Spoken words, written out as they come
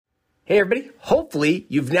Hey everybody, hopefully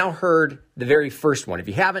you've now heard the very first one. If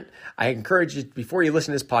you haven't, I encourage you, before you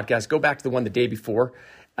listen to this podcast, go back to the one the day before.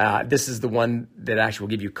 This is the one that actually will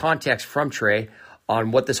give you context from Trey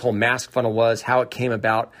on what this whole mask funnel was, how it came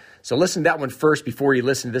about. So listen to that one first before you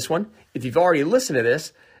listen to this one. If you've already listened to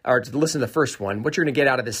this, or to listen to the first one, what you're going to get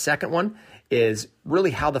out of this second one is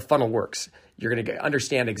really how the funnel works. You're going to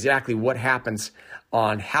understand exactly what happens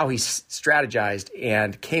on how he strategized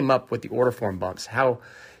and came up with the order form bumps, how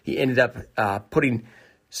he ended up putting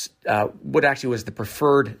what actually was the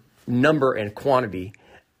preferred number and quantity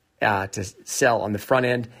to sell on the front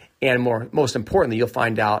end. And most importantly, you'll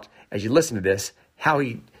find out as you listen to this, how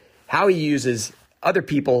he uses other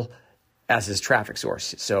people as his traffic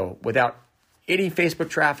source. So without any Facebook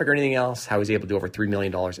traffic or anything else, how he's able to do over $3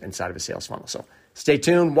 million inside of a sales funnel. So stay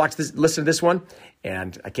tuned, watch this, listen to this one,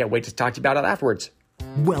 and I can't wait to talk to you about it afterwards.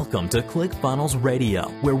 Welcome to ClickFunnels Radio,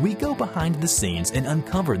 where we go behind the scenes and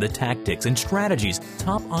uncover the tactics and strategies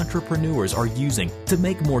top entrepreneurs are using to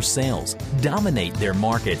make more sales, dominate their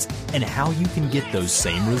markets, and how you can get those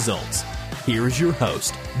same results. Here is your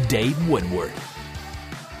host, Dave Woodward.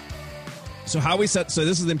 So this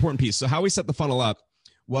is the important piece. So how we set the funnel up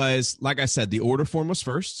was, like I said, the order form was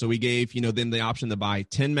first. So we gave, them the option to buy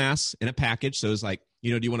 10 masks in a package. So it's like, do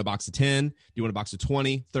you want a box of 10? Do you want a box of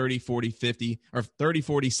 20, 30, 40, 50, or 30,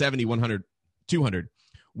 40, 70, 100, 200?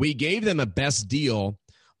 We gave them a best deal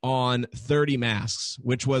on 30 masks,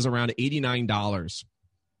 which was around $89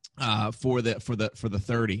 for the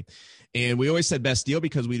 30. And we always said best deal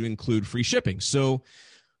because we'd include free shipping. So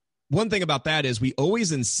one thing about that is we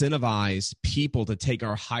always incentivize people to take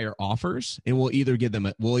our higher offers, and we'll either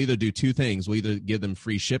do two things. We'll either give them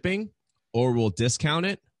free shipping, or we'll discount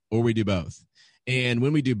it, or we do both. And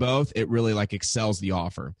when we do both, it really excels the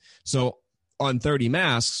offer. So on 30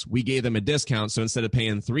 masks, we gave them a discount. So instead of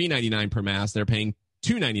paying $3.99 per mask, they're paying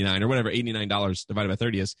 $2.99 or whatever, $89 divided by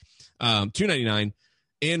 30 is, $2.99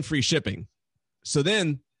 and free shipping. So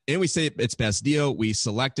then, and we say it's best deal. We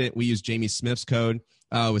select it. We use Jamie Smith's code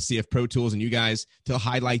with CF Pro Tools and you guys to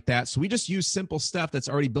highlight that. So we just use simple stuff that's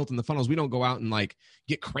already built in the funnels. We don't go out and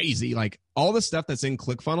get crazy. All the stuff that's in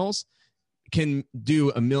ClickFunnels can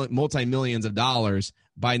do multi-millions of dollars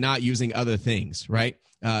by not using other things, right?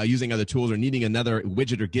 Using other tools or needing another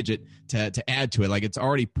widget or gadget to add to it. It's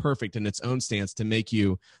already perfect in its own stance to make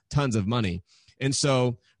you tons of money. And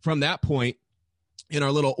so from that point, in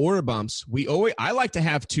our little order bumps, I like to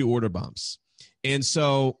have 2 order bumps. And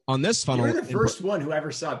so on this funnel, you're the first one who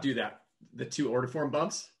ever saw do that, the 2 order form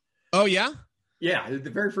bumps. Oh yeah? Yeah, the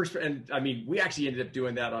very first, and I mean, we actually ended up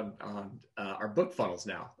doing that on our book funnels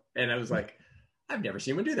now. And I was like, I've never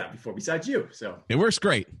seen one do that before besides you. So it works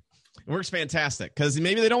great. It works fantastic because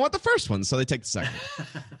maybe they don't want the first one, so they take the second.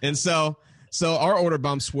 And so our order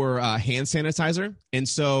bumps were hand sanitizer. And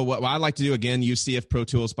so what I like to do, again, use CF Pro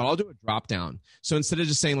Tools, but I'll do a drop down. So instead of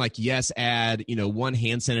just saying yes, add, 1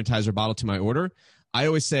 hand sanitizer bottle to my order, I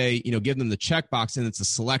always say, give them the checkbox and it's a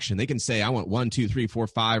selection. They can say, I want 1, 2, 3, 4,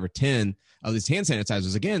 5, or 10 of these hand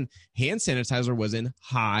sanitizers. Again, hand sanitizer was in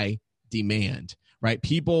high demand. Right?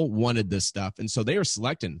 People wanted this stuff. And so they were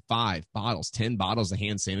selecting 5 bottles, 10 bottles of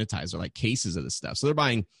hand sanitizer, cases of this stuff. So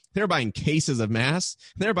they're buying cases of masks.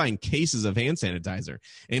 They're buying cases of hand sanitizer.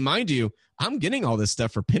 And mind you, I'm getting all this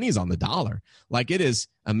stuff for pennies on the dollar. It is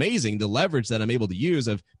amazing the leverage that I'm able to use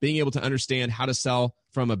of being able to understand how to sell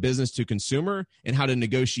from a business to consumer and how to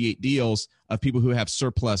negotiate deals of people who have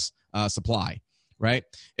surplus supply. Right.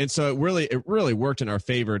 And so it really worked in our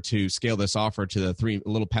favor to scale this offer to a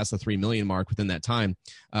little past the 3 million mark within that time.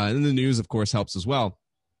 And the news, of course, helps as well.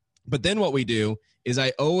 But then what we do is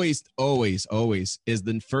I always is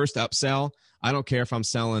the first upsell. I don't care if I'm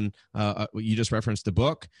selling, you just referenced the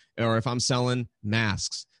book, or if I'm selling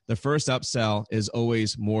masks. The first upsell is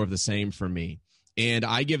always more of the same for me. And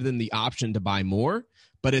I give them the option to buy more.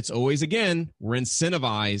 But it's always, again, they're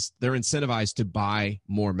incentivized to buy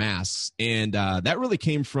more masks. And that really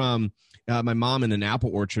came from my mom in an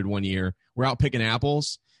apple orchard one year. We're out picking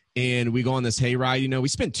apples, and we go on this hayride. We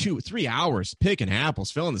spend 2-3 hours picking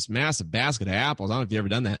apples, filling this massive basket of apples. I don't know if you've ever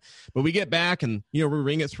done that. But we get back, and, we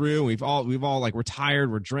ring it through, and we've all we're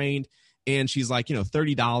tired, we're drained. And she's like,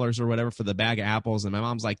 $30 or whatever for the bag of apples. And my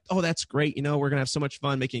mom's like, oh, that's great. We're going to have so much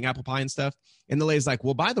fun making apple pie and stuff. And the lady's like,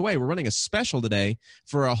 well, by the way, we're running a special today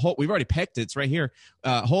for we've already picked it. It's right here.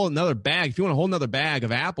 Whole another bag. If you want a whole another bag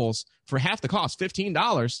of apples for half the cost,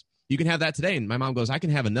 $15, you can have that today. And my mom goes, I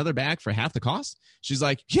can have another bag for half the cost? She's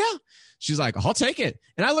like, yeah. She's like, I'll take it.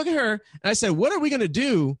 And I look at her and I said, what are we going to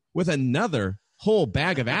do with another whole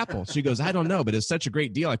bag of apples? She goes, I don't know, but it's such a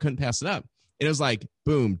great deal. I couldn't pass it up. And it was like,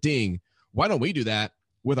 boom, ding. Why don't we do that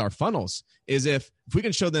with our funnels is if we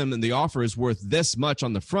can show them the offer is worth this much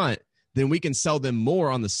on the front, then we can sell them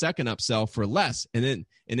more on the second upsell for less. And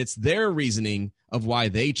it's their reasoning of why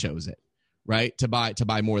they chose it, right? To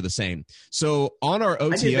buy more of the same. So on our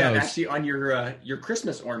OTOs, I did that actually on your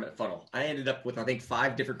Christmas ornament funnel. I ended up with, I think,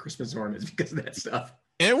 5 different Christmas ornaments because of that stuff.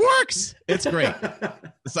 It works. It's great.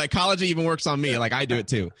 The psychology even works on me. Like I do it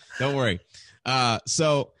too. Don't worry.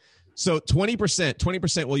 So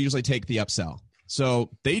 20% will usually take the upsell. So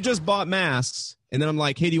they just bought masks, and then I'm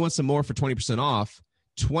like, hey, do you want some more for 20% off?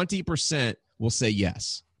 20% will say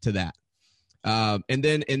yes to that. And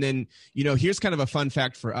then, here's kind of a fun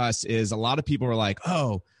fact for us is a lot of people are like,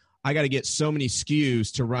 oh, I got to get so many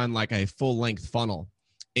SKUs to run like a full length funnel.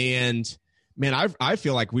 And man, I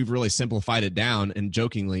feel like we've really simplified it down, and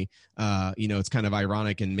jokingly, it's kind of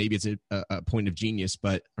ironic and maybe it's a point of genius,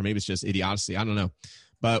 or maybe it's just idiocy. I don't know.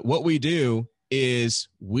 But what we do is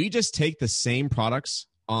we just take the same products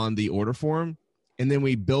on the order form and then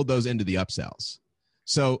we build those into the upsells.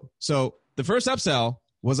 So the first upsell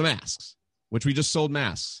was masks, which we just sold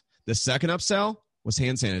masks. The second upsell was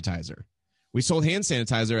hand sanitizer. We sold hand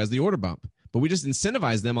sanitizer as the order bump, but we just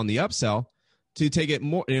incentivized them on the upsell to take it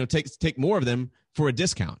more, take more of them for a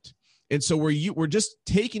discount. And so we're just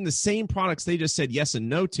taking the same products they just said yes and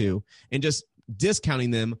no to, and just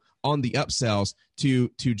discounting them on the upsells to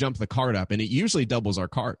jump the cart up. And it usually doubles our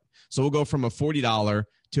cart. So we'll go from a $40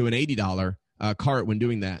 to an $80 cart when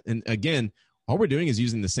doing that. And again, all we're doing is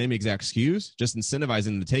using the same exact SKUs, just incentivizing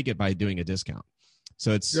them to take it by doing a discount.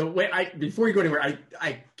 So wait, before you go anywhere,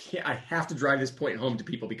 I have to drive this point home to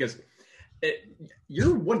people because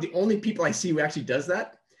you're one of the only people I see who actually does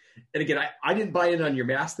that. And again, I didn't buy in on your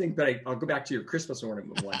mask thing, but I'll go back to your Christmas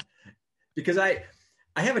ornament one because I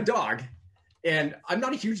have a dog and I'm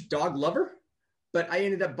not a huge dog lover, but I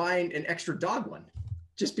ended up buying an extra dog one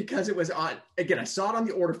just because it was on, again, I saw it on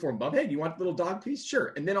the order form above. Hey, do you want a little dog piece?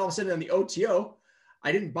 Sure. And then all of a sudden on the OTO,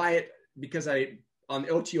 I didn't buy it because on the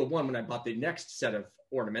OTO one, when I bought the next set of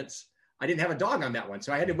ornaments, I didn't have a dog on that one.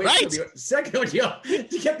 So I had to wait for the second OTO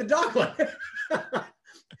to get the dog one.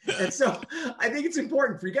 And so I think it's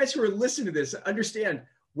important for you guys who are listening to this, understand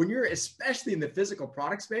when you're especially in the physical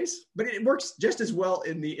product space, but it works just as well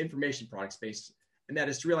in the information product space. And that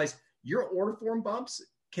is to realize your order form bumps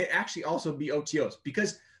can actually also be OTOs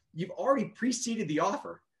because you've already preceded the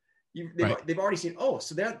offer. They've already seen,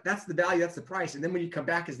 so that's the value, that's the price. And then when you come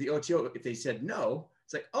back as the OTO, if they said no,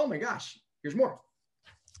 it's like, oh my gosh, here's more.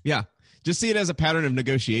 Yeah. Just see it as a pattern of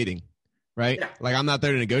negotiating, right? Yeah. Like I'm not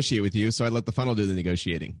there to negotiate with you, so I let the funnel do the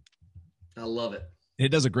negotiating. I love it. And it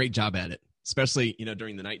does a great job at it, especially,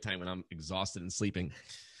 during the nighttime when I'm exhausted and sleeping.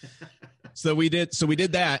 So we did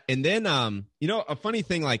that. And then, a funny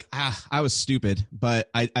thing, like, I was stupid, but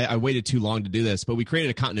I waited too long to do this, but we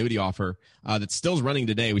created a continuity offer that still's running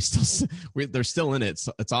today. They're still in it.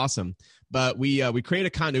 So it's awesome. But we created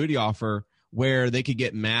a continuity offer where they could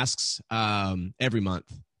get masks every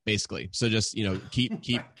month, basically. So just,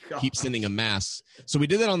 keep sending them masks. So we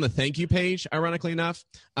did that on the thank you page, ironically enough.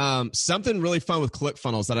 Something really fun with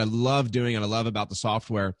ClickFunnels that I love doing and I love about the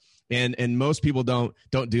software. And most people don't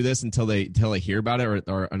do this until they hear about it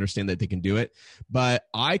or understand that they can do it. But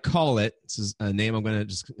I call it, this is a name I'm going to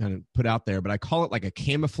just kind of put out there, but I call it like a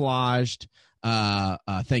camouflaged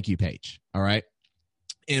thank you page. All right.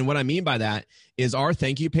 And what I mean by that is our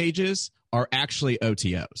thank you pages are actually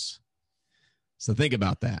OTOs. So think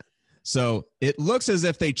about that. So it looks as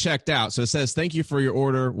if they checked out. So it says, thank you for your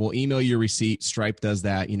order. We'll email you a receipt. Stripe does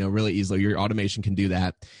that, really easily. Your automation can do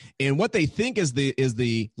that. And what they think is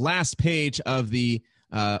the last page of the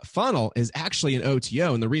funnel is actually an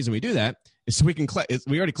OTO. And the reason we do that is so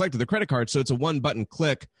we already collected the credit card. So it's a one button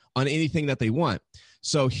click on anything that they want.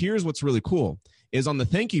 So here's what's really cool is on the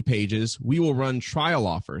thank you pages, we will run trial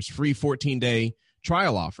offers, free 14-day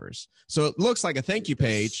trial offers. So it looks like a thank you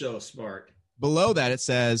page. That's so smart. Below that, it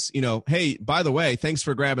says, hey, by the way, thanks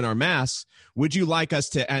for grabbing our masks. Would you like us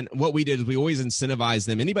to, and what we did is we always incentivize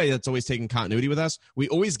them. Anybody that's always taking continuity with us, we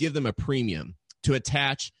always give them a premium to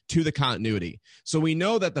attach to the continuity. So we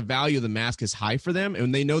know that the value of the mask is high for them,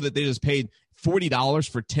 and they know that they just paid $40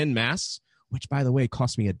 for 10 masks, which, by the way,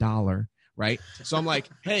 cost me $1, right? So I'm like,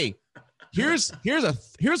 hey, here's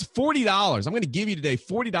 $40. I'm going to give you today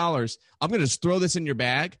 $40. I'm going to just throw this in your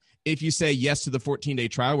bag. If you say yes to the 14-day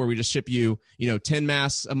trial where we just ship you, 10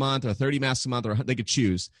 masks a month or 30 masks a month, or they could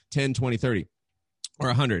choose 10, 20, 30, or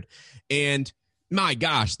 100. And My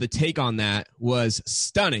gosh, the take on that was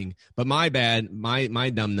stunning. But my bad, my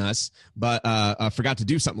dumbness. But I forgot to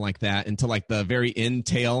do something like that until like the very end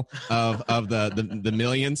tail of the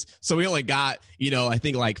millions. So we only got, I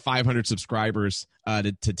think like 500 subscribers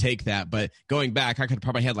to take that. But going back, I could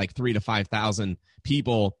probably had like 3,000 to 5,000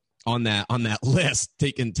 people on that list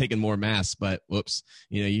taking more masks. But whoops,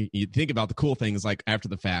 you think about the cool things like after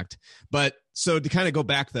the fact. But so to kind of go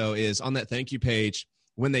back though, is on that thank you page,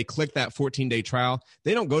 when they click that 14-day trial,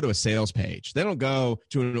 they don't go to a sales page. They don't go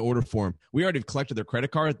to an order form. We already collected their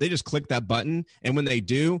credit card. They just click that button. And when they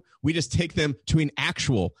do, we just take them to an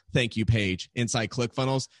actual thank you page inside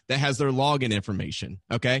ClickFunnels that has their login information.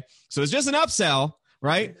 Okay. So it's just an upsell,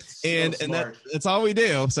 right? And that's all we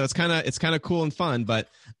do. So it's kind of cool and fun, but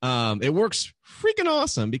it works freaking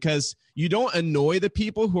awesome because you don't annoy the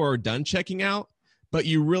people who are done checking out, but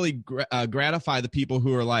you really gratify the people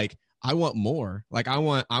who are like, I want more. Like I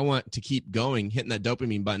want to keep going, hitting that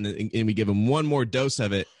dopamine button, and we give them one more dose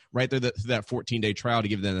of it right there through that 14-day trial to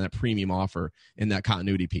give them that premium offer and that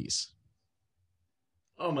continuity piece.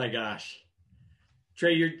 Oh my gosh,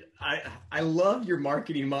 Trey, I love your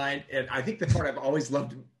marketing mind, and I think the part I've always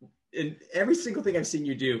loved in every single thing I've seen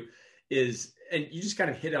you do is, and you just kind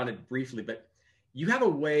of hit on it briefly, but you have a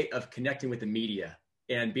way of connecting with the media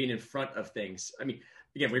and being in front of things. I mean,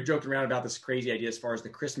 again, we've joked around about this crazy idea as far as the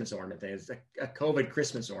Christmas ornament thing. It's a COVID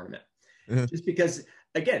Christmas ornament. Mm-hmm. Just because,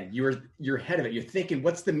 again, you're ahead of it. You're thinking,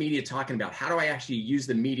 what's the media talking about? How do I actually use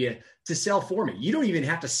the media to sell for me? You don't even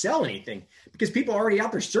have to sell anything because people are already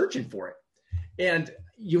out there searching for it. And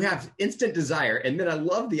you have instant desire. And then I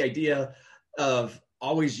love the idea of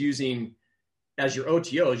always using as your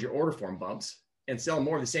OTOs, your order form bumps, and selling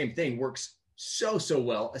more of the same thing works so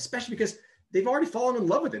well, especially because they've already fallen in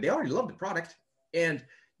love with it. They already love the product. And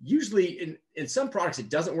usually in some products, it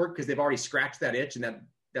doesn't work because they've already scratched that itch and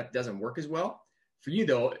that doesn't work as well. For you,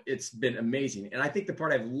 though, it's been amazing. And I think the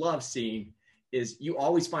part I've loved seeing is you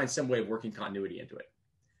always find some way of working continuity into it.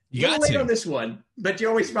 You got late on this one, but you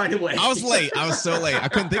always find a way. I was late. I was so late. I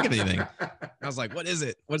couldn't think of anything. I was like, what is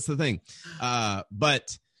it? What's the thing?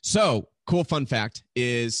 But so cool fun fact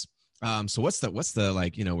is, so what's the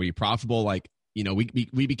like, were you profitable? Like,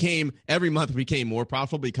 we became, every month we became more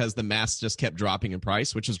profitable because the masks just kept dropping in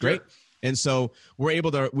price, which is great. Sure. And so we're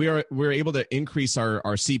able to increase our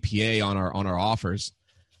CPA on our offers.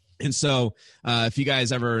 And so if you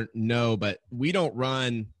guys ever know, but we don't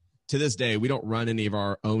run to this day, we don't run any of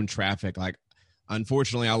our own traffic. Like,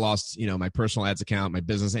 unfortunately, I lost, my personal ads account, my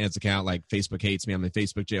business ads account. Like, Facebook hates me. I'm in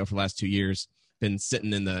Facebook jail for the last 2 years. Been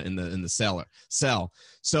sitting in the cell.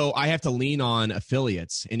 So I have to lean on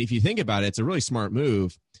affiliates. And if you think about it, it's a really smart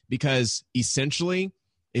move because essentially,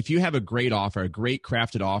 if you have a great offer, a great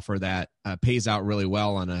crafted offer that pays out really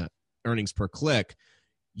well on a earnings per click,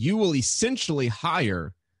 you will essentially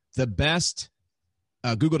hire the best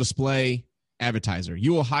Google display advertiser.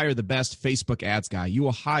 You will hire the best Facebook ads guy. You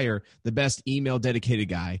will hire the best email dedicated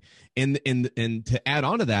guy. And to add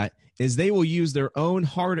on to that is they will use their own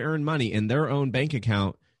hard-earned money in their own bank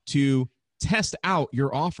account to test out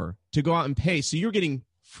your offer, to go out and pay. So you're getting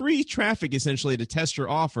free traffic essentially to test your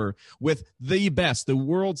offer with the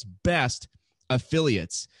world's best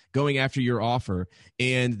affiliates going after your offer.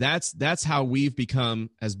 And that's how we've become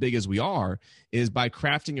as big as we are, is by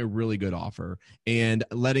crafting a really good offer and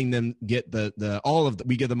letting them get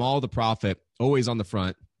we give them all the profit always on the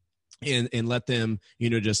front and let them,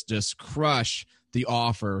 just crush the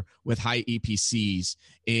offer with high EPCs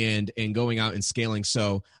and going out and scaling.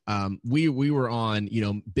 So we were on,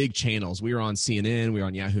 big channels. We were on CNN, we were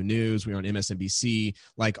on Yahoo News, we were on MSNBC.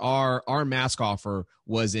 Like our mask offer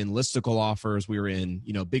was in listicle offers. We were in,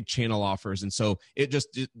 big channel offers. And so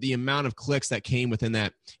the amount of clicks that came within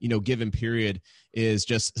that, given period is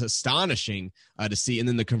just astonishing to see. And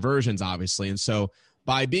then the conversions, obviously. And so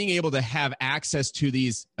by being able to have access to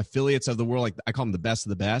these affiliates of the world, like I call them the best of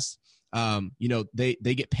the best,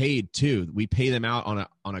 they get paid too. We pay them out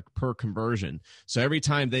on a per conversion. So every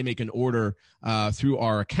time they make an order through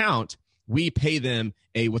our account, we pay them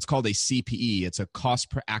what's called a CPE. It's a cost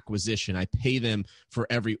per acquisition. I pay them for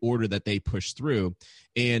every order that they push through.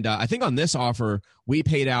 And I think on this offer, we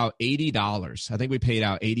paid out $80. I think we paid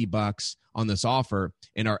out $80 on this offer,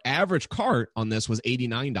 and our average cart on this was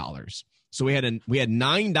 $89. So we had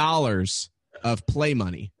 $9 of play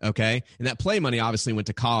money, okay? And that play money obviously went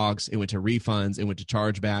to COGS, it went to refunds, it went to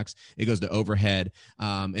chargebacks, it goes to overhead,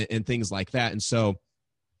 and things like that. And so,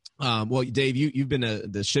 well, Dave, you've been to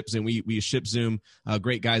the ShipZoom. We use ShipZoom,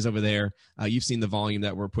 great guys over there. You've seen the volume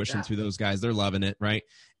that we're pushing through those guys. They're loving it, right?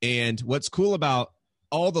 And what's cool about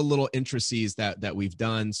all the little intricacies that we've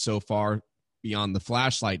done so far, beyond the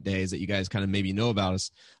flashlight days that you guys kind of maybe know about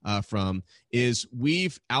us from, is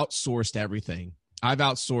we've outsourced everything. I've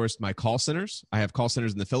outsourced my call centers. I have call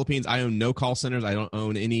centers in the Philippines. I own no call centers. I don't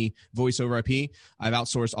own any voice over IP. I've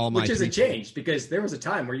outsourced all my— Which is a change, because there was a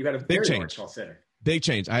time where you had a very large call center. Big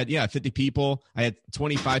change. I had 50 people. I had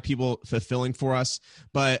 25 people fulfilling for us.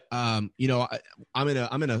 But I'm in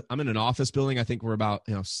an office building. I think we're about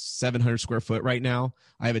 700 square foot right now.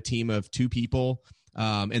 I have a team of 2 people,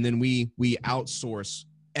 and then we outsource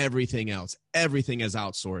everything else. Everything is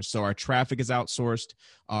outsourced. So our traffic is outsourced.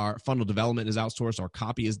 Our funnel development is outsourced. Our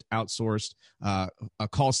copy is outsourced. A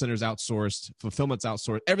call center is outsourced. Fulfillment's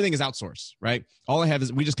outsourced. Everything is outsourced, right? All I have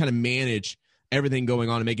is we just kind of manage everything going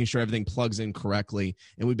on and making sure everything plugs in correctly.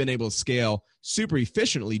 And we've been able to scale super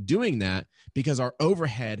efficiently doing that because our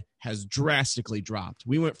overhead has drastically dropped.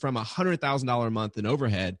 We went from $100,000 a month in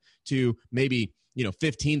overhead to maybe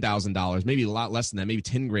 $15,000, maybe a lot less than that, maybe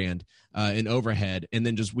 10 grand in overhead. And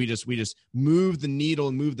then we just move the needle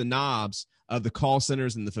and move the knobs of the call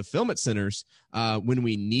centers and the fulfillment centers when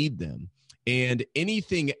we need them. And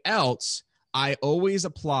anything else, I always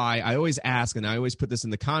ask, and I always put this in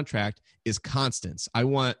the contract, is constants. I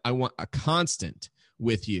want a constant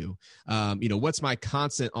with you. What's my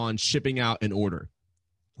constant on shipping out an order?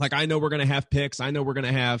 Like, I know we're going to have picks. I know we're going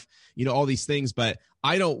to have, all these things, but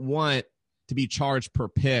I don't want to be charged per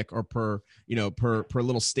pick or per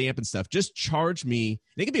little stamp and stuff. Just charge me.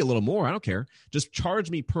 It could be a little more. I don't care. Just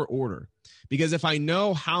charge me per order. Because if I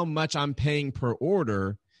know how much I'm paying per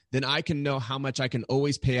order, then I can know how much I can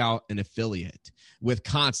always pay out an affiliate. With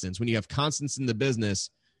constants, when you have constants in the business,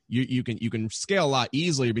 you can scale a lot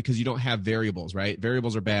easier because you don't have variables, right?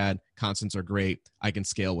 Variables are bad. Constants are great. I can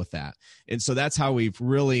scale with that. And so that's how we've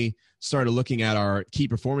really started looking at our key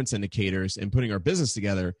performance indicators and putting our business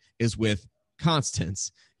together, is with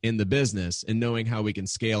constants in the business and knowing how we can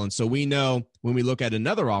scale. And so we know when we look at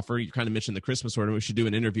another offer, you kind of mentioned the Christmas order. We should do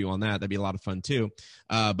an interview on that. That'd be a lot of fun too.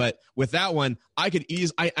 But with that one, I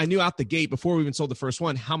knew out the gate before we even sold the first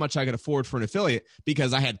one, how much I could afford for an affiliate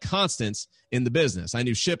because I had constants in the business. I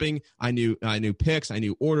knew shipping. I knew picks. I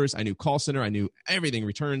knew orders. I knew call center. I knew everything,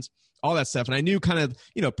 returns, all that stuff. And I knew kind of,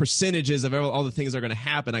 percentages of all the things that are going to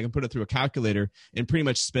happen. I can put it through a calculator and pretty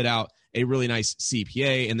much spit out a really nice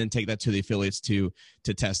CPA and then take that to the affiliates to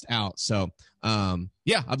test out. So,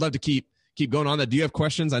 I'd love to keep going on that. Do you have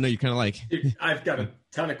questions? I know you're kind of like, I've got a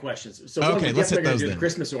ton of questions. So okay, let's hit those then. The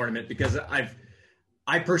Christmas ornament, because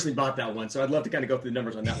I personally bought that one. So I'd love to kind of go through the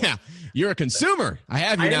numbers on that one. Yeah. You're a consumer. I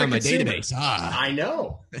have you now in my database. I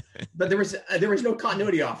know, but there was no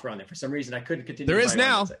continuity offer on it. For some reason, I couldn't continue. There is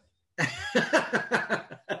now.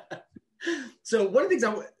 So one of the things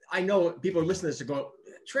I know people are listening to this are going,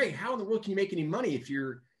 Trey, how in the world can you make any money if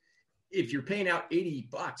you're paying out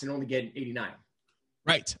 $80 and only getting 89?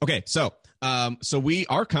 Right. Okay. So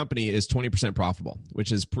our company is 20% profitable,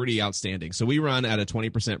 which is pretty outstanding. So we run at a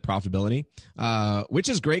 20% profitability, which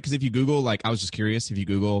is great. Cause if you Google, I was just curious, if you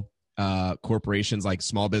Google, corporations like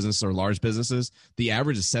small business or large businesses, the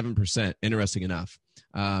average is 7%. Interesting enough.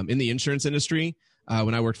 In the insurance industry,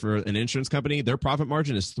 when I worked for an insurance company, their profit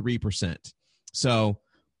margin is 3%. So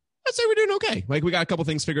I'd say we're doing okay. We got a couple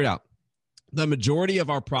things figured out. The majority of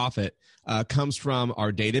our profit comes from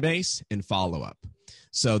our database and follow-up.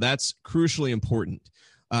 So that's crucially important.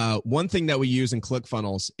 One thing that we use in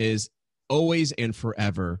ClickFunnels is always and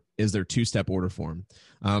forever is their 2-step order form.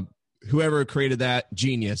 Whoever created that,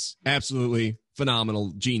 genius, absolutely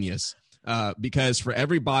phenomenal genius. Because for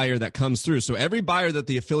every buyer that comes through, so every buyer that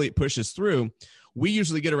the affiliate pushes through, we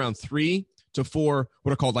usually get around 3 to 4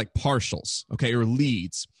 what are called partials, okay, or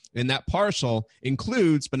leads. And that partial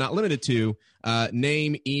includes, but not limited to,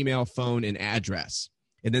 name, email, phone, and address.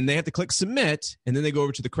 And then they have to click submit, and then they go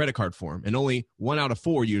over to the credit card form. And only 1 out of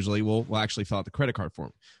 4 usually will actually fill out the credit card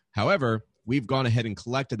form. However, we've gone ahead and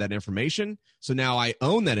collected that information. So now I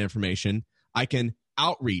own that information. I can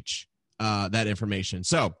outreach that information.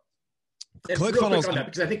 So ClickFunnels, on that,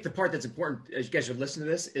 because I think the part that's important as you guys are listening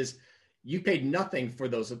to this is you paid nothing for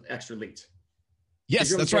those extra leads.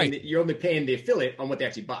 Yes, that's right. You're only paying the affiliate on what they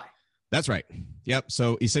actually buy. That's right. Yep.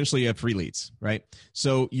 So essentially you have free leads, right?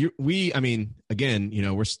 So again,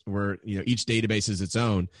 we're each database is its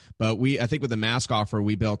own, but I think with the mask offer,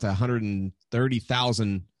 we built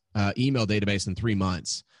 130,000 email database in 3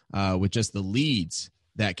 months with just the leads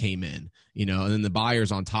that came in, and then the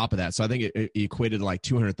buyers on top of that. So I think it equated to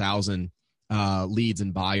 200,000 leads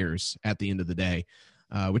and buyers at the end of the day.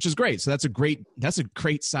 Which is great. So that's a great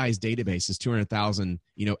size database, is 200,000,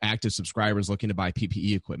 active subscribers looking to buy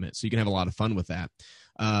PPE equipment. So you can have a lot of fun with that.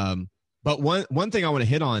 But one thing I want to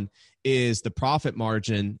hit on is the profit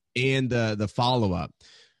margin and the follow-up.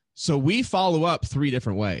 So we follow up 3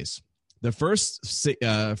 different ways. The first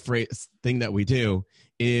thing that we do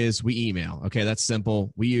is we email. Okay, that's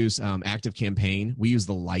simple. We use Active Campaign. We use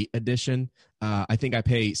the Lite edition. I think I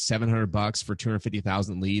pay $700 for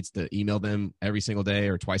 250,000 leads to email them every single day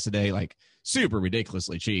or twice a day, like super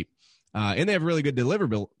ridiculously cheap. And they have really good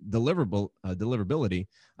deliverability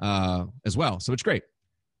as well. So it's great.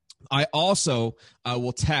 I also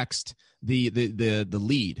will text the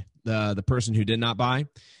lead, the person who did not buy,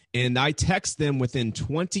 and I text them within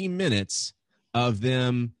 20 minutes of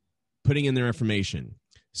them putting in their information.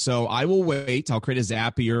 So I will wait. I'll create a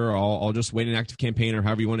Zapier, or I'll just wait an Active Campaign, or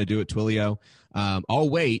however you want to do it, Twilio. I'll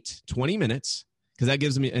wait 20 minutes because that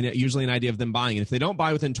gives me usually an idea of them buying. And if they don't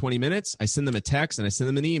buy within 20 minutes, I send them a text and I send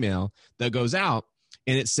them an email that goes out,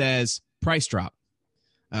 and it says price drop.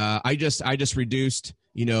 I just reduced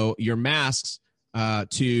your masks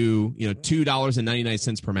to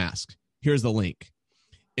 $2.99 per mask. Here's the link.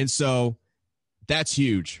 And so that's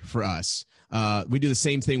huge for us. We do the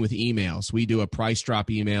same thing with emails. We do a price drop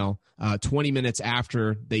email 20 minutes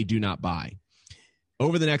after they do not buy.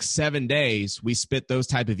 Over the next 7 days, we spit those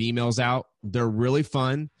type of emails out. They're really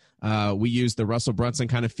fun. We use the Russell Brunson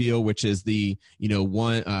kind of feel, which is the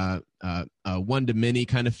one to many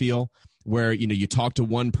kind of feel, where you talk to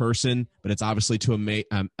one person, but it's obviously to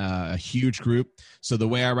a huge group. So the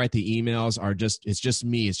way I write the emails it's just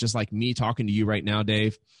me. It's just like me talking to you right now,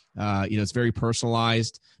 Dave. It's very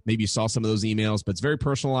personalized. Maybe you saw some of those emails, but it's very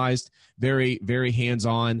personalized, very, very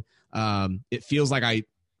hands-on. It feels like I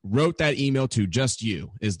wrote that email to just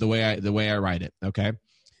you is the way I write it. Okay.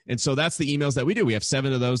 And so that's the emails that we do. We have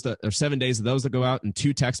 7 days of those that go out, and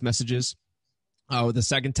 2 text messages. The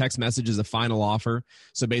second text message is a final offer.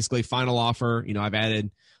 So basically, final offer, I've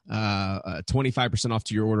added 25% off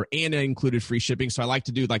to your order, and I included free shipping. So I like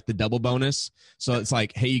to do like the double bonus. So it's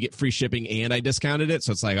like, hey, you get free shipping and I discounted it.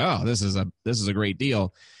 So it's like, oh, this is a great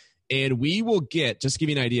deal. And we will get, just to give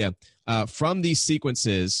you an idea, from these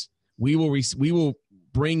sequences, we will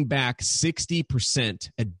bring back 60%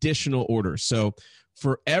 additional orders. So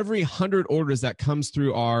for every 100 orders that comes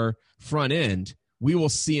through our front end, we will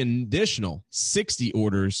see an additional 60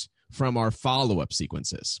 orders from our follow-up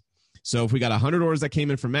sequences. So if we got 100 orders that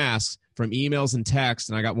came in from masks, from emails and texts,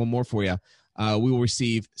 and I got one more for you, we will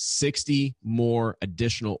receive 60 more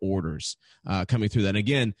additional orders coming through that. And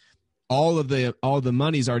again, all the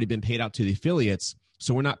money's already been paid out to the affiliates,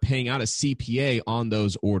 so we're not paying out a CPA on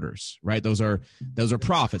those orders, right? Those are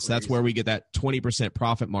profits. That's where we get that 20%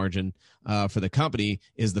 profit margin for the company,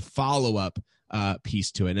 is the follow-up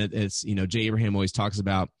piece to it. And it's Jay Abraham always talks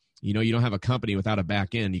about, you don't have a company without a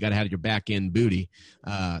back end. You got to have your back end booty.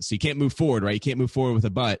 So you can't move forward, right? You can't move forward with a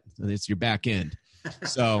butt. It's your back end.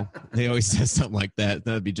 So they always say something like that.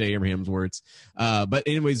 That'd be Jay Abraham's words. But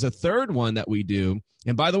anyways, the third one that we do,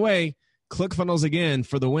 and by the way, ClickFunnels again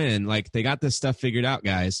for the win. Like, they got this stuff figured out,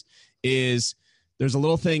 guys, is there's a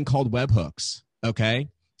little thing called webhooks. Okay.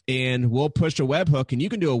 And we'll push a webhook, and you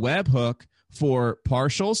can do a webhook for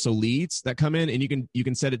partials, so leads that come in, and you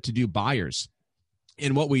can set it to do buyers.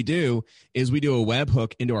 And what we do is we do a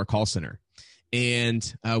webhook into our call center.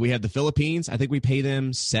 And we have the Philippines. I think we pay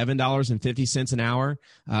them $7.50 an hour.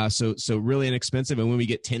 So really inexpensive. And when we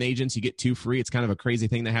get 10 agents, you get 2 free. It's kind of a crazy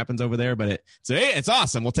thing that happens over there, but it's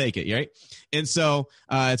awesome. We'll take it, right? And so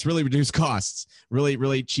it's really reduced costs, really,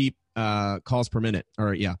 really cheap cost per minute.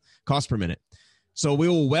 So we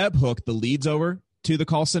will webhook the leads over to the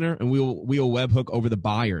call center, and we will webhook over the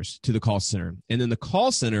buyers to the call center. And then the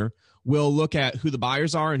call center will look at who the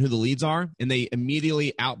buyers are and who the leads are, and they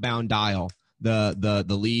immediately outbound dial the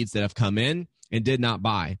leads that have come in and did not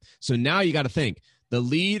buy. So now you got to think, the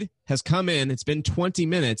lead has come in, it's been 20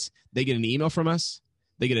 minutes, they get an email from us,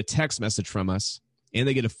 they get a text message from us, and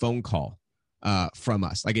they get a phone call from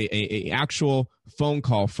us, like a actual phone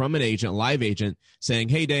call from an agent, live agent, saying,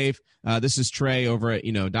 hey, Dave, this is Trey over at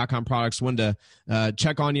 .com Products. Wanted to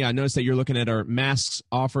check on you. I noticed that you're looking at our masks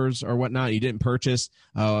offers or whatnot. You didn't purchase.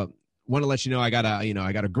 Want to let you know I got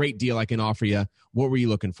a great deal I can offer you. What were you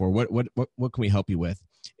looking for? What can we help you with?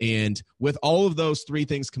 And with all of those 3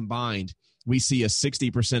 things combined, we see a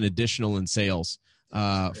 60% additional in sales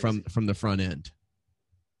from the front end.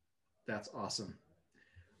 That's awesome.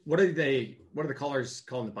 What are the callers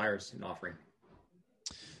calling the buyers and offering?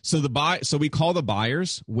 So we call the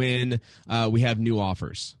buyers when we have new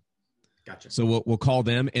offers. Gotcha. So we'll call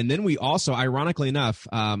them, and then we also, ironically enough,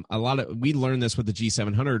 we learned this with the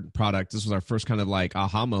G700 product. This was our first kind of like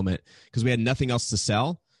aha moment, because we had nothing else to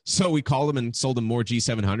sell. So we called them and sold them more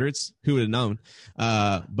G700s. Who would have known?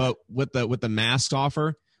 But with the mask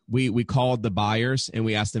offer, we called the buyers and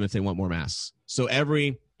we asked them if they want more masks. So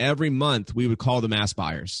every every month we would call the mass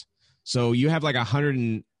buyers. So you have like I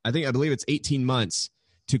believe it's 18 months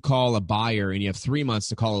to call a buyer, and you have 3 months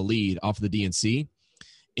to call a lead off of the DNC.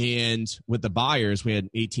 And with the buyers, we had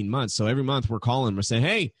 18 months. So every month we're calling, we're saying,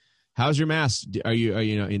 hey, how's your mask? Do you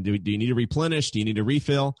need to replenish? Do you need a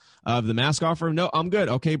refill of the mask offer? No, I'm good.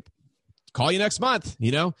 Okay. Call you next month,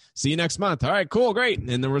 see you next month. All right, cool. Great.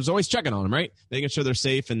 And then we're always checking on them, right? Making sure they're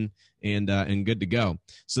safe and good to go.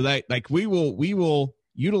 So that like, we will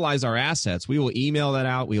utilize our assets. We will email that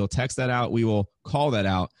out. We will text that out. We will call that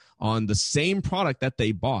out on the same product that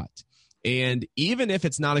they bought. And even if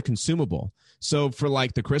it's not a consumable. So for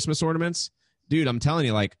like the Christmas ornaments, dude, I'm telling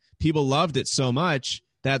you, like people loved it so much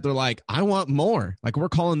that they're like, I want more. Like we're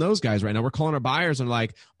calling those guys right now. We're calling our buyers and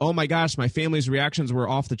like, oh my gosh, my family's reactions were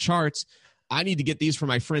off the charts. I need to get these for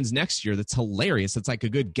my friends next year. That's hilarious. It's like a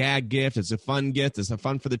good gag gift. It's a fun gift. It's a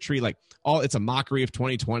fun for the tree. Like it's a mockery of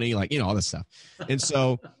 2020, like, all this stuff. And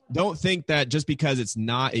so don't think that just because it's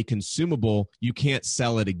not a consumable, you can't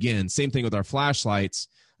sell it again. Same thing with our flashlights.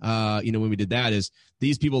 When we did that is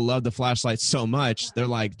these people love the flashlights so much. They're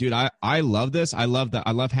like, dude, I love this. I love that.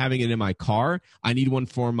 I love having it in my car. I need one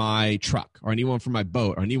for my truck, or I need one for my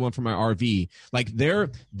boat, or I need one for my RV. Like they're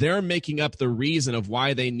making up the reason of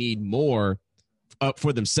why they need more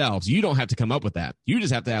for themselves. You don't have to come up with that. You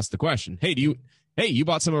just have to ask the question. Hey, you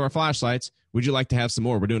bought some of our flashlights. Would you like to have some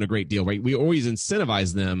more? We're doing a great deal, right? We always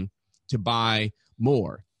incentivize them to buy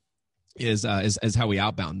more is how we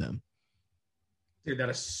outbound them. Dude, that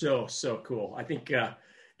is so cool. I think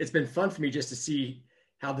it's been fun for me just to see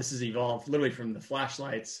how this has evolved, literally from the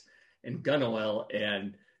flashlights and gun oil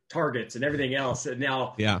and targets and everything else. And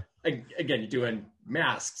now, again, you're doing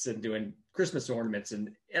masks and doing Christmas ornaments.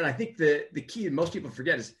 And I think the key that most people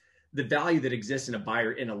forget is the value that exists in a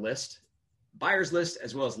buyer in a list, buyer's list,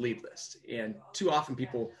 as well as lead list. And too often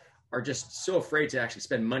people are just so afraid to actually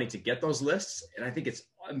spend money to get those lists. And I think it's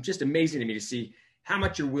just amazing to me to see how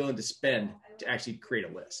much you're willing to spend to actually create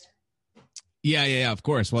a list. Yeah, of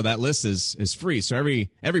course. Well, that list is free. So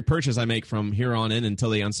every purchase I make from here on in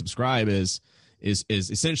until they unsubscribe is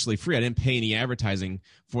essentially free. I didn't pay any advertising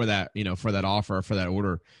for that, for that offer, for that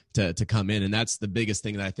order to come in. And that's the biggest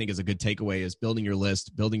thing that I think is a good takeaway is building your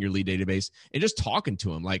list, building your lead database, and just talking to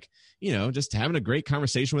them, like, just having a great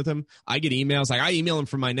conversation with them. I get emails, like I email them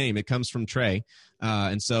from my name. It comes from Trey.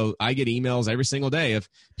 And so I get emails every single day of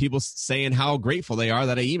people saying how grateful they are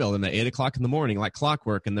that I email them at 8:00 in the morning, like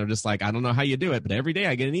clockwork. And they're just like, I don't know how you do it, but every day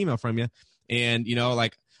I get an email from you. And,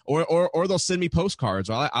 or they'll send me postcards.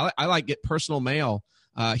 Or I like get personal mail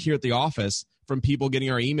here at the office from people getting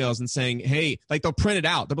our emails and saying, hey, like they'll print it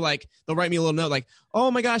out. They'll write me a little note like, oh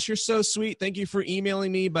my gosh, you're so sweet. Thank you for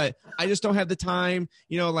emailing me, but I just don't have the time.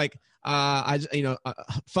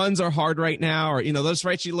 Funds are hard right now, or, they'll just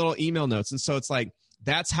write you little email notes. And so it's like,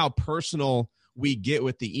 that's how personal we get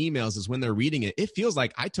with the emails is when they're reading it. It feels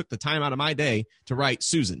like I took the time out of my day to write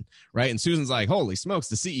Susan, right? And Susan's like, holy smokes,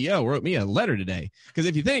 the CEO wrote me a letter today. Because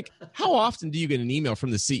if you think, how often do you get an email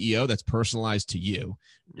from the CEO that's personalized to you?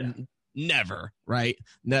 Yeah. Never, right?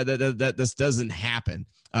 That this doesn't happen.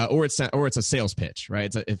 Or it's a sales pitch,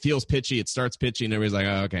 right? It feels pitchy. It starts pitchy, and everybody's like,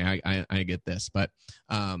 oh, okay, I get this. But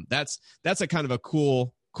that's a kind of a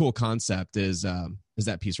cool concept is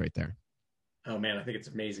that piece right there. Oh man, I think it's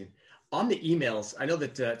amazing. On the emails, I know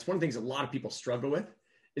that it's one of the things a lot of people struggle with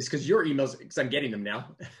is because your emails, because I'm getting them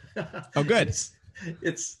now. Oh, good.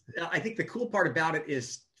 It's. I think the cool part about it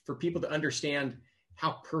is for people to understand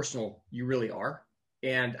how personal you really are.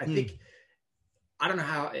 And I think, I don't know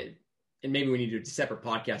how, and maybe we need to do a separate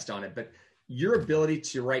podcast on it, but your ability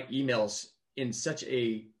to write emails in such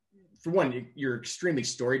for one, you're extremely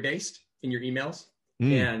story-based in your emails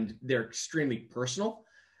and they're extremely personal.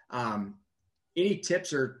 Any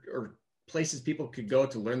tips or places people could go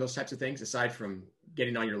to learn those types of things aside from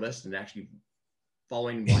getting on your list and actually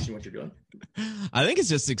following and watching what you're doing? I think it's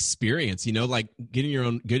just experience, like getting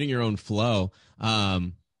your own flow.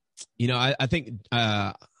 I think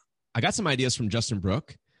I got some ideas from Justin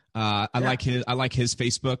Brook. I like his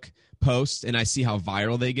Facebook posts, and I see how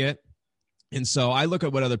viral they get. And so I look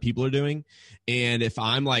at what other people are doing, and if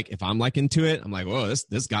I'm into it, I'm like, whoa,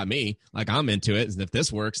 this got me. Like I'm into it. And if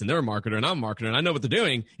this works, and they're a marketer, and I'm a marketer, and I know what they're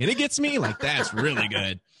doing, and it gets me, like that's really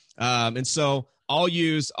good. And so I'll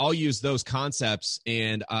use those concepts,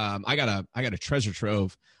 and I got a treasure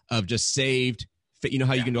trove of just saved. You know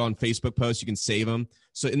how you can go on Facebook posts, you can save them.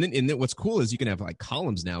 So and then what's cool is you can have like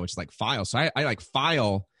columns now, which is like files. So I like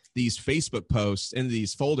file these Facebook posts into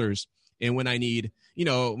these folders. And when I need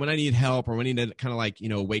help or when I need to kind of like,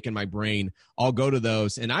 awaken my brain, I'll go to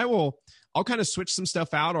those, and I will I'll kind of switch some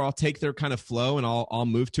stuff out, or I'll take their kind of flow and I'll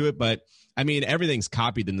move to it. But I mean, everything's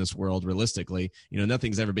copied in this world, realistically.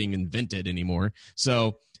 Nothing's ever being invented anymore.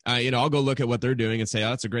 So, I'll go look at what they're doing and say, oh,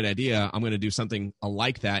 that's a great idea. I'm going to do something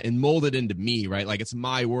like that and mold it into me, right? Like it's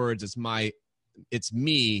my words, it's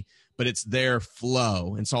me, but it's their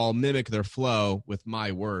flow. And so I'll mimic their flow with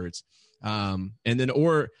my words. And then,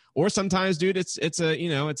 or sometimes, dude, it's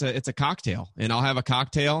a cocktail, and I'll have a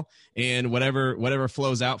cocktail, and whatever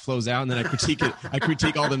flows out. And then I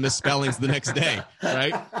critique all the misspellings the next day.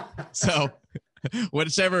 Right. So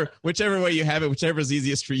whichever way you have it, whichever is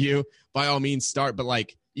easiest for you, by all means start. But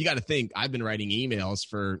like, you got to think, I've been writing emails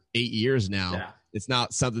for 8 years now. Yeah. It's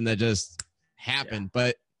not something that just happened,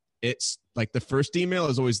 but it's like the first email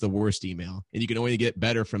is always the worst email, and you can only get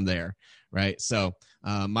better from there. Right. So,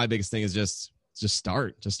 my biggest thing is just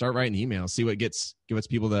start writing emails, see what gets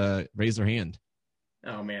people to raise their hand.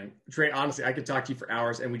 Oh man, Trey, honestly, I could talk to you for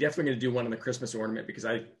hours, and we definitely going to do one on the Christmas ornament, because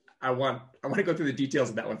I want to go through the details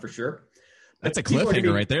of that one for sure. That's a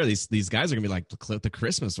cliffhanger right there. These guys are gonna be like, the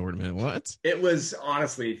Christmas ornament. What? It was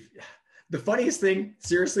honestly the funniest thing.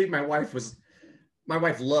 Seriously, my wife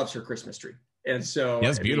loves her Christmas tree, and so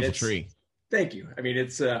it's a beautiful tree. Thank you. I mean,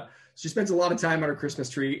 it's she spends a lot of time on her Christmas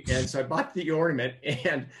tree, and so I bought the ornament,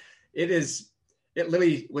 and it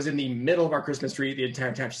literally was in the middle of our Christmas tree the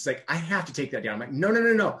entire time. She's like, I have to take that down. I'm like,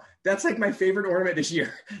 no. That's like my favorite ornament this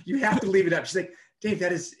year. You have to leave it up. She's like, Dave,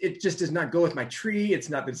 it just does not go with my tree. It's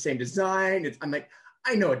not the same design. I'm like,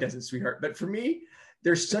 I know it doesn't, sweetheart. But for me,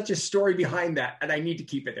 there's such a story behind that, and I need to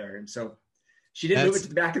keep it there. And so she didn't move it to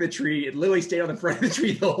the back of the tree. It literally stayed on the front of the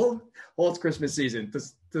tree the whole Christmas season.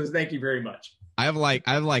 So thank you very much. I have like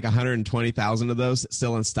 120,000 of those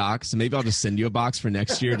still in stock. So maybe I'll just send you a box for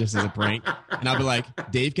next year just as a prank. And I'll be like,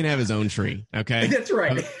 Dave can have his own tree. Okay. That's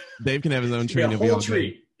right. Dave can have his own tree. And it'll be all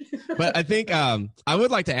tree. Good. But I think I would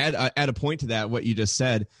like to add a point to that. What you just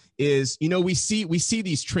said is, we see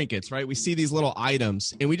these trinkets, right? We see these little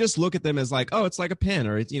items, and we just look at them as like, oh, it's like a pen,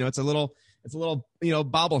 or it's a little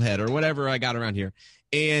bobblehead or whatever I got around here.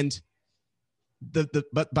 And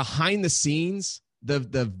but behind the scenes,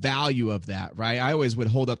 the value of that, right? I always would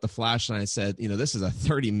hold up the flashlight and I said, this is a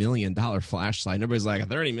 $30 million flashlight. And everybody's like, a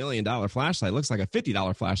 $30 million flashlight looks like a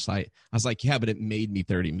 $50 flashlight. I was like, yeah, but it made me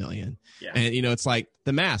 30 million. Yeah. And it's like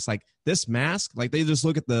the mask, like this mask, like they just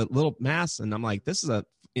look at the little mask, and I'm like, this is a,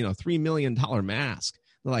 $3 million mask.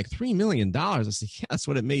 They're like, $3 million. I said, yeah, that's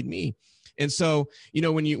what it made me. And so,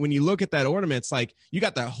 when you look at that ornament, it's like you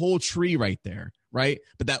got that whole tree right there, right?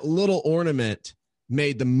 But that little ornament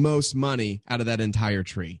made the most money out of that entire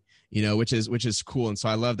tree, which is cool. And so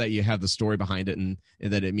I love that you have the story behind it, and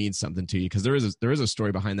that it means something to you, because there is a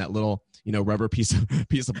story behind that little, rubber piece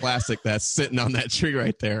of plastic that's sitting on that tree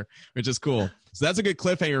right there, which is cool. So that's a good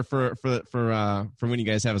cliffhanger for when you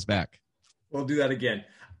guys have us back. We'll do that again.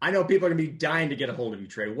 I know people are gonna be dying to get a hold of you,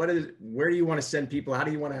 Trey. Where do you want to send people? How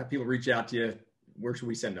do you want to have people reach out to you? Where should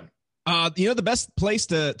we send them? The best place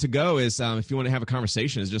to go is, if you want to have a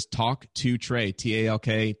conversation, is just talk to Trey,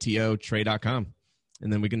 TALKTO, Trey.com.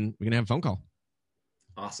 And then we can have a phone call.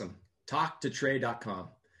 Awesome. Talk to Trey.com.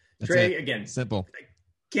 That's Trey, it. Again, simple. I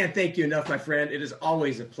can't thank you enough, my friend. It is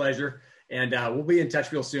always a pleasure. And we'll be in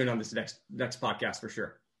touch real soon on this next podcast for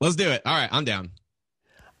sure. Let's do it. All right. I'm down.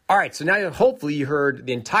 All right. So now hopefully you heard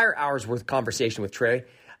the entire hour's worth of conversation with Trey.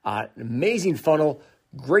 An amazing funnel.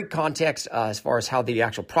 Great context as far as how the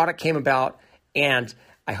actual product came about. And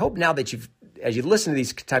I hope now that as you listen to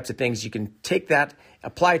these types of things, you can take that,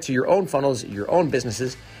 apply it to your own funnels, your own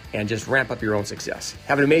businesses, and just ramp up your own success.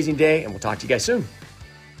 Have an amazing day, and we'll talk to you guys soon.